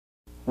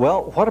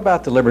Well, what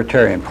about the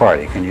Libertarian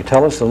Party? Can you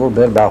tell us a little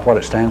bit about what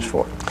it stands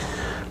for?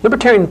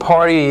 Libertarian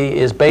Party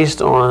is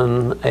based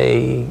on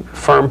a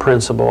firm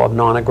principle of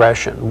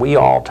non-aggression. We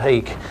all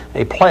take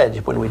a pledge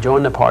when we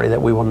join the party that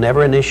we will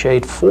never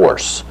initiate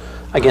force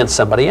against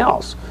somebody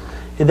else.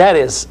 And that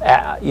is,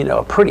 you know,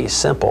 a pretty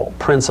simple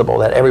principle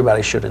that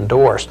everybody should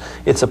endorse.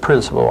 It's a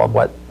principle of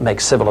what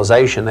makes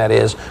civilization. That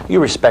is, you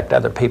respect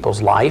other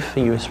people's life,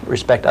 you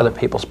respect other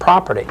people's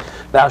property.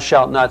 Thou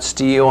shalt not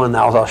steal, and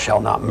thou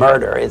shalt not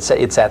murder. It's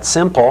that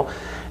simple,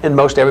 and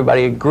most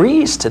everybody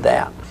agrees to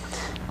that.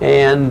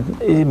 And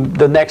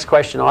the next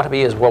question ought to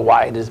be is, well,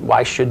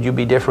 why should you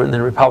be different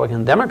than Republicans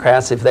and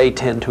Democrats if they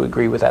tend to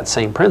agree with that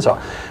same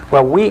principle?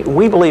 Well,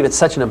 we believe it's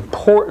such an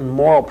important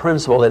moral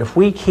principle that if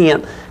we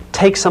can't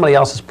take somebody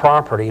else's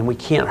property and we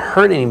can't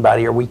hurt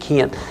anybody or we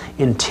can't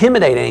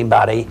intimidate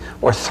anybody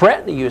or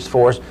threaten to use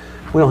force,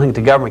 we don't think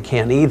the government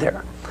can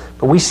either.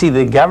 But we see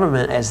the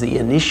government as the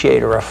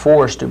initiator of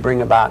force to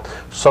bring about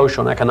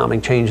social and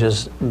economic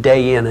changes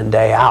day in and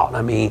day out.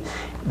 I mean,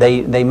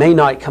 they may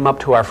not come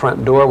up to our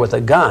front door with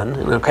a gun,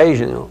 and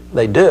occasionally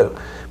they do.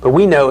 But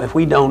we know if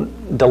we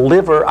don't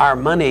deliver our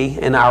money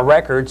and our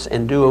records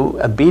and do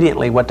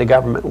obediently what the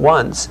government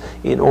wants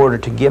in order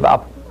to give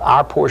up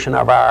our portion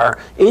of our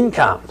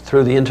income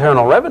through the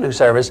Internal Revenue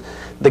Service,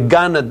 the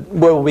gun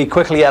will be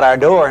quickly at our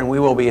door and we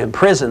will be in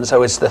prison.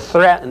 So it's the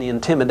threat and the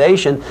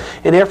intimidation,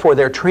 and therefore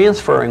they're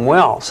transferring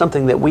wealth,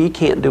 something that we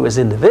can't do as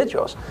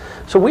individuals.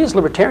 So we as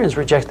libertarians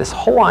reject this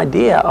whole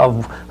idea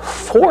of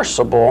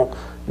forcible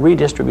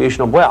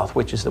redistribution of wealth,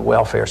 which is the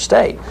welfare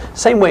state.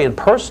 Same way in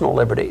personal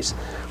liberties.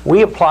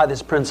 We apply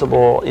this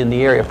principle in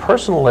the area of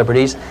personal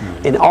liberties,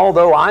 and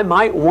although I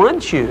might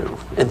want you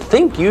and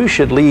think you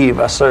should lead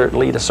a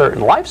certain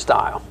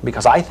lifestyle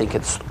because I think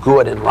it's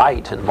good and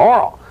right and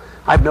moral,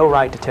 I have no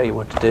right to tell you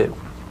what to do.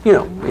 You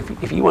know,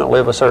 if you want to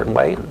live a certain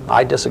way and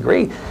I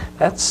disagree,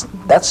 that's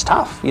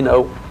tough. You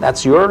know,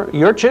 that's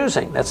your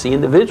choosing. That's the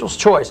individual's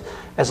choice,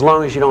 as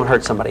long as you don't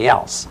hurt somebody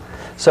else.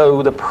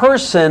 So the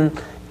person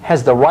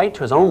has the right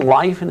to his own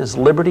life and his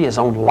liberty, his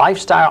own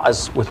lifestyle,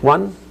 as with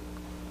one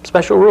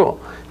special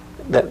rule,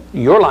 that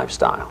your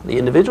lifestyle, the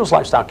individual's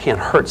lifestyle, can't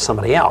hurt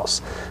somebody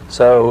else.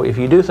 So if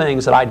you do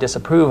things that I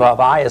disapprove of,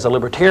 I as a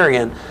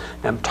libertarian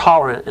am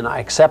tolerant and I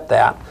accept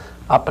that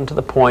up until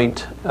the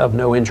point of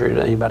no injury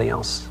to anybody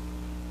else.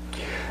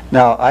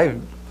 Now, I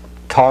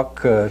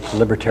talk to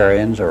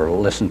libertarians or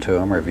listen to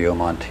them or view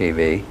them on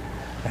TV,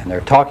 and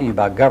they're talking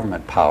about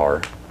government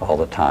power all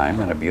the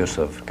time and abuse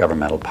of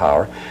governmental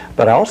power.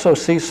 But I also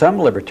see some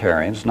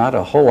libertarians, not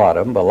a whole lot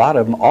of them, but a lot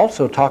of them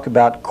also talk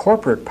about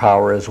corporate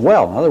power as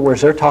well. In other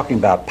words, they're talking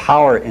about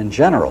power in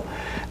general.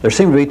 There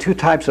seem to be two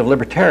types of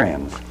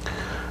libertarians.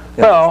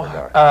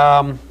 Well,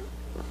 I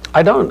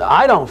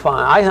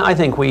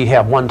think we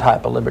have one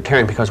type of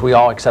libertarian because we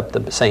all accept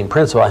the same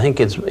principle. I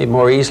think it's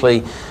more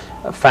easily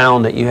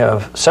found that you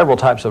have several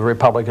types of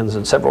Republicans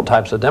and several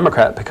types of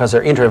Democrats because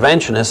they're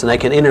interventionists and they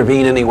can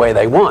intervene any way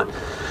they want.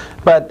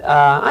 But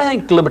I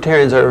think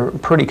libertarians are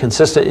pretty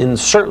consistent in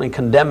certainly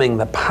condemning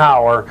the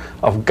power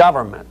of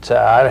government.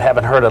 I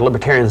haven't heard a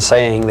libertarian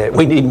saying that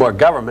we need more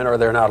government or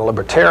they're not a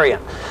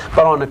libertarian.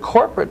 But on the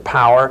corporate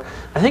power,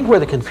 I think where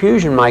the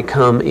confusion might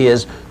come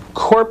is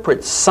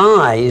corporate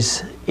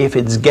size, if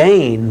it's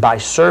gained by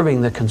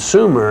serving the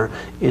consumer,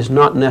 is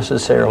not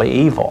necessarily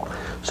evil.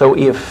 So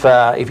if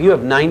you have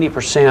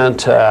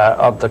 90%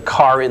 of the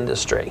car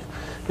industry,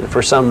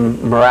 for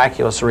some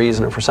miraculous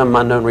reason or for some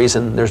unknown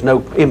reason, there's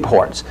no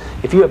imports.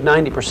 If you have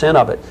 90%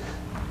 of it,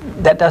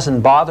 that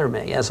doesn't bother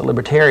me as a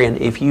libertarian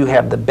if you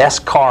have the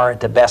best car at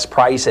the best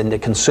price and the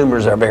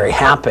consumers are very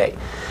happy.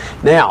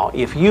 Now,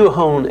 if you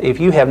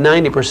have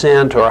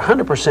 90% or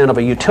 100% of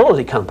a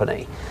utility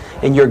company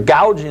and you're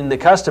gouging the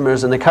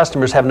customers and the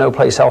customers have no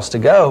place else to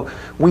go,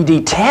 we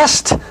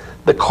detest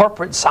the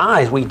corporate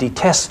size. We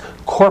detest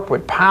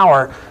corporate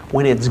power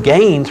when it's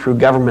gained through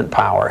government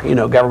power, you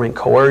know, government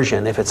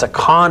coercion. If it's a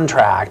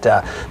contract,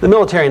 the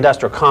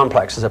military-industrial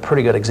complex is a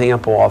pretty good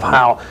example of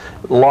how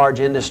large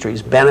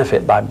industries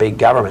benefit by big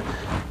government.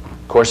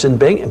 Of course, in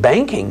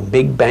banking,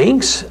 big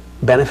banks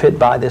benefit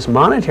by this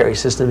monetary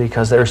system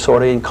because they're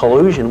sort of in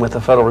collusion with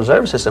the Federal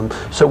Reserve System,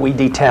 so we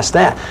detest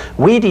that.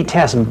 We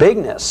detest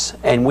bigness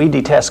and we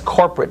detest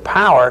corporate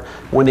power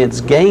when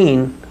it's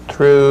gained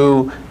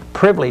through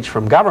privilege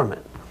from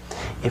government.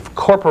 If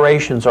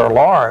corporations are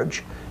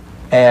large,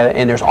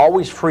 and there's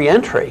always free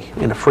entry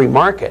in a free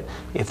market,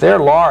 if they're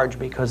large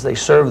because they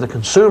serve the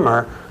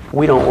consumer,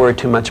 we don't worry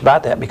too much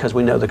about that because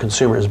we know the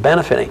consumer is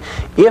benefiting.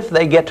 If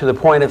they get to the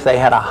point, if they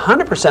had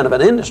 100% of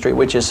an industry,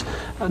 which is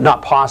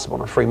not possible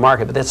in a free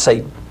market, but let's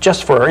say,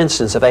 just for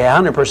instance, if they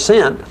had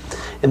 100%,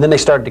 and then they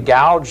started to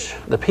gouge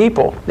the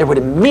people, there would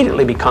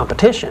immediately be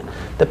competition.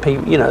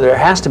 You know,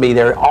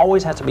 there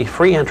always has to be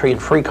free entry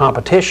and free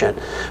competition.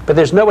 But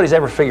nobody's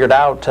ever figured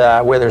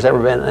out where there's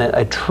ever been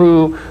a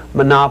true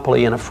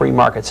monopoly in a free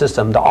market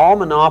system. All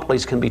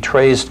monopolies can be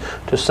traced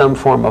to some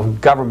form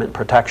of government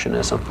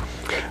protectionism.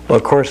 Well,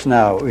 of course,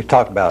 now we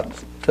talk about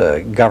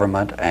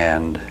government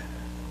and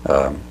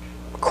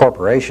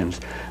corporations,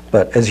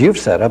 But as you've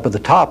said, up at the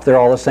top, they're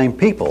all the same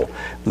people.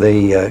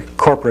 The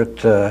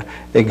corporate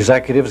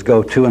executives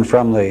go to and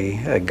from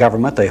the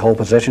government. They hold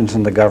positions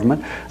in the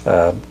government.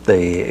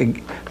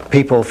 The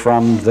people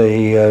from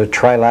the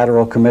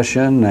Trilateral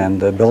Commission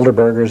and the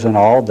Bilderbergers and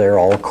all, they're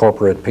all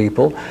corporate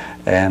people.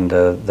 And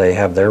they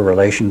have their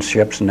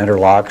relationships and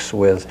interlocks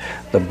with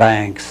the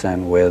banks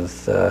and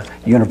with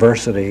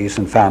universities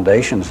and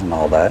foundations and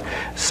all that.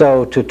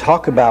 So to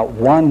talk about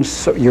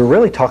you're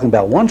really talking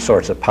about one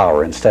source of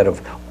power instead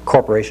of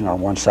corporation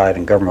on one side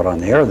and government on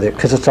the other,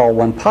 because it's all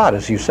one pot,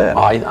 as you said.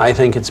 I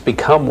think it's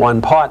become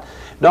one pot.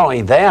 Not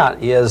only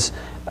that is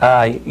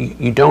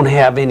you don't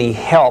have any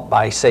help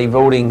by, say,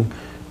 voting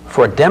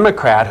for a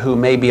Democrat who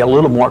may be a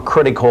little more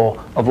critical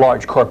of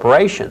large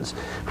corporations.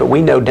 But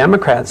we know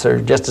Democrats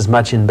are just as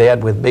much in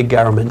bed with big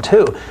government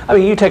too. I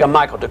mean, you take a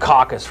Michael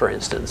Dukakis, for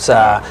instance.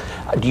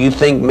 Do you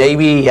think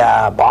maybe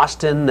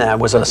Boston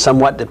was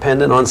somewhat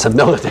dependent on some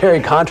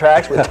military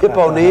contracts with Tip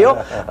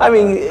O'Neill? I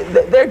mean,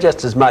 they're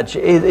just as much.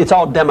 It's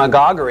all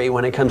demagoguery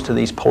when it comes to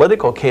these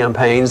political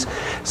campaigns.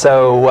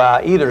 So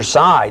either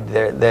side,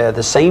 they're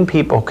the same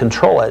people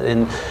control it.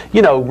 And,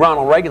 you know,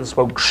 Ronald Reagan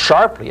spoke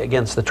sharply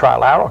against the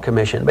Trilateral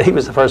Commission, but he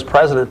was the first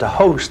president to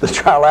host the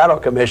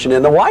Trilateral Commission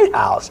in the White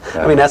House.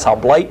 I mean, that's how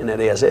blatant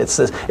it is. It's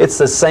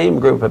the same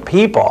group of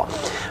people.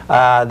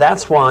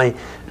 That's why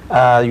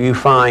you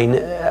find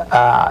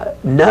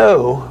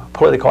no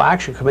political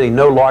action committee,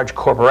 no large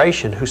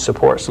corporation who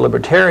supports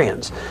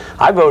libertarians.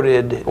 I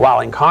voted while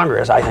in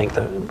Congress, I think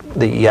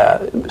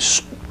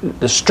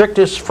the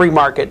strictest free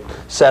market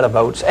set of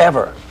votes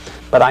ever,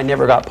 but I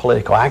never got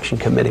political action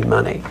committee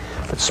money.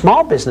 But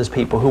small business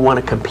people who want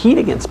to compete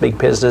against big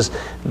business,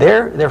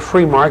 they're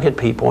free market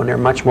people, and they're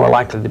much more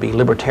likely to be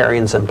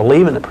libertarians and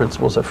believe in the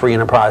principles of free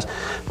enterprise.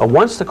 But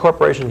once the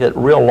corporations get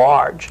real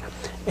large,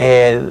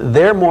 and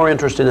they're more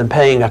interested in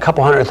paying a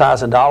couple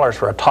 $100,000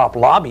 for a top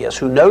lobbyist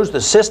who knows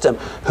the system,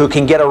 who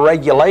can get a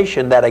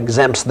regulation that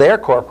exempts their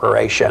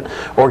corporation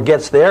or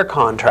gets their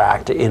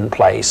contract in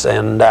place.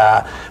 And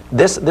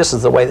this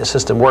is the way the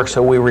system works.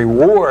 So we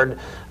reward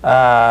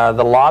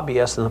the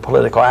lobbyists and the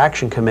political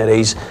action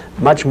committees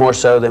much more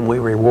so than we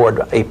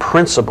reward a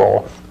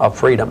principle of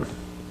freedom.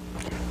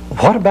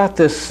 What about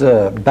this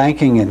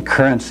Banking and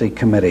Currency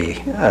Committee?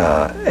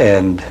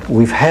 And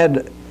we've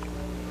had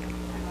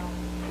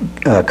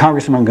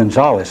Congressman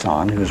Gonzalez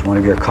on, who's one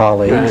of your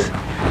colleagues,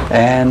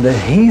 and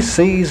he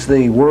sees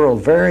the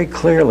world very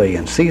clearly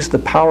and sees the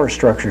power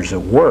structures at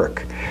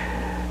work.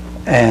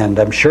 And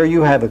I'm sure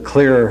you have a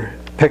clear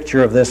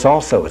picture of this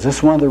also. Is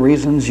this one of the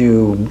reasons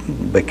you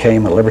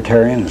became a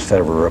libertarian instead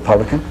of a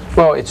Republican?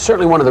 Well, it's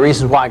certainly one of the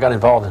reasons why I got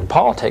involved in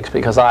politics,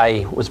 because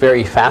I was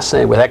very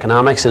fascinated with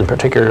economics and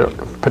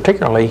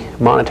particularly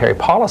monetary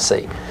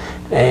policy.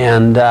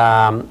 And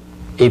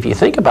if you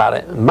think about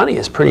it, money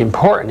is pretty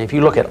important. If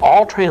you look at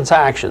all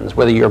transactions,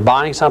 whether you're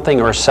buying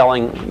something or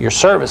selling your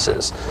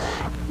services,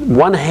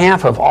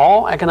 1/2 of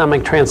all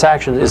economic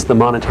transactions is the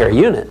monetary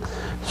unit.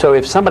 So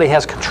if somebody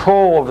has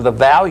control over the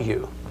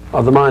value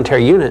of the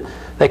monetary unit,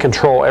 they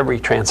control every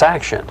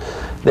transaction.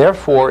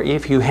 Therefore,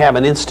 if you have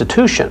an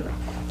institution,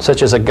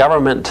 such as a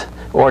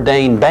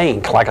government-ordained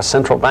bank, like a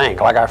central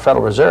bank, like our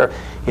Federal Reserve,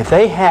 if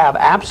they have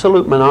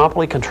absolute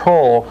monopoly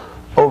control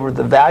over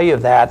the value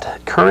of that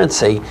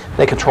currency,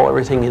 they control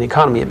everything in the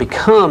economy. It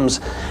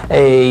becomes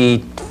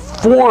a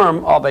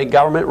form of a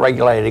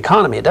government-regulated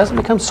economy. It doesn't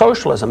become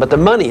socialism, but the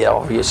money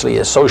obviously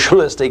is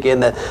socialistic in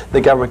that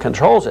the government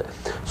controls it.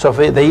 So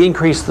if they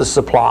increase the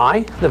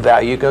supply, the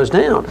value goes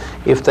down.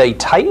 If they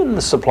tighten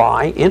the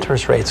supply,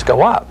 interest rates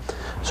go up.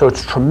 So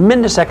it's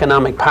tremendous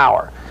economic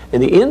power.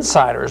 And the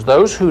insiders,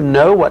 those who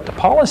know what the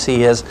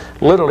policy is,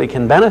 literally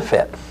can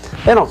benefit.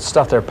 They don't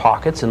stuff their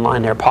pockets and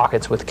line their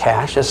pockets with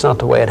cash. That's not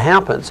the way it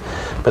happens.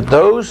 But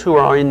those who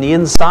are in the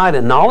inside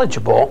and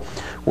knowledgeable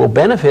will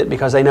benefit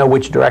because they know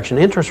which direction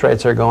interest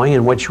rates are going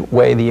and which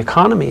way the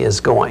economy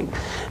is going.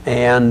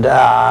 And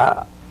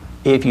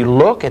if you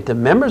look at the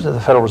members of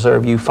the Federal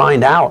Reserve, you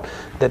find out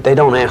that they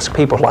don't ask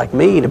people like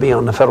me to be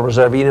on the Federal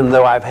Reserve, even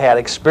though I've had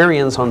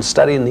experience on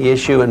studying the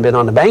issue and been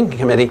on the banking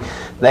committee.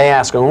 They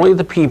ask only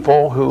the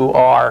people who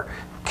are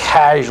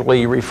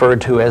casually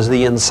referred to as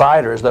the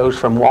insiders, those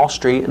from Wall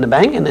Street and the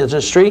banking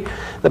industry,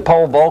 the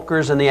Paul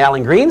Volckers and the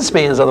Alan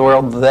Greenspans of the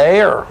world.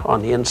 They're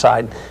on the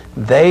inside.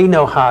 They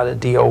know how to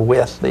deal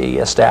with the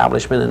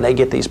establishment, and they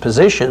get these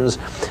positions,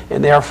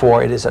 and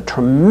therefore it is a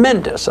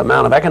tremendous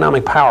amount of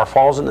economic power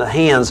falls into the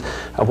hands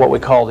of what we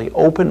call the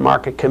Open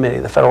Market Committee,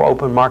 the Federal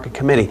Open Market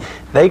Committee.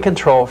 They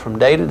control from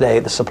day to day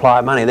the supply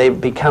of money. They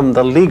become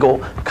the legal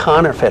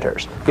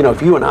counterfeiters. You know,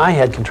 if you and I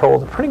had control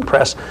of the printing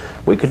press,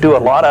 we could do a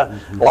lot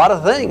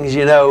of things,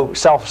 you know,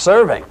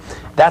 self-serving.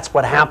 That's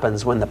what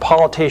happens when the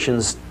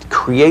politicians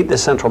create the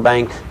central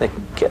bank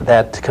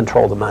that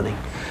control the money.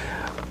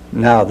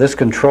 Now, this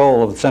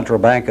control of the central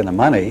bank and the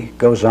money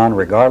goes on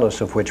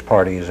regardless of which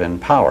party is in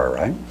power,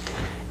 right?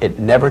 It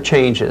never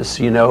changes.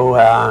 You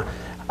know,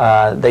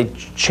 they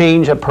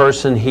change a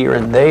person here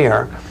and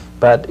there,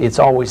 but it's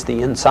always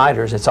the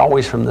insiders. It's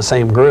always from the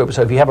same group.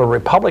 So if you have a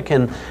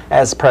Republican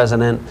as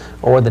president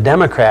or the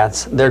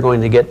Democrats, they're going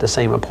to get the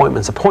same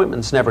appointments.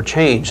 Appointments never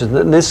change.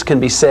 And this can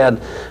be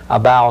said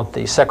about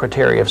the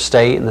Secretary of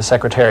State and the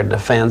Secretary of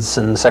Defense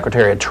and the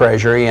Secretary of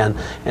Treasury and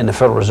the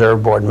Federal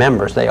Reserve Board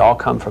members. They all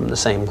come from the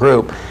same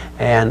group.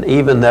 And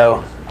even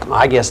though,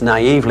 I guess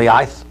naively,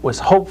 I was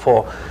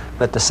hopeful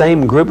that the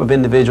same group of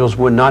individuals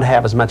would not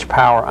have as much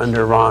power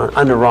under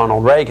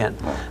Ronald Reagan.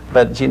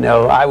 But, you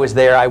know, I was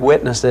there, I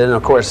witnessed it, and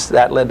of course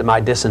that led to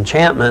my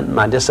disenchantment,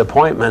 my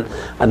disappointment,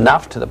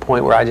 enough to the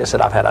point where I just said,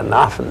 I've had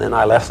enough, and then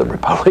I left the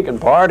Republican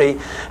Party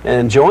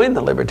and joined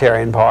the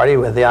Libertarian Party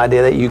with the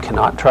idea that you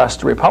cannot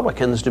trust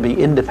Republicans to be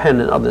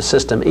independent of the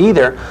system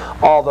either,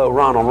 although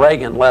Ronald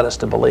Reagan led us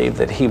to believe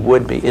that he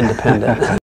would be independent.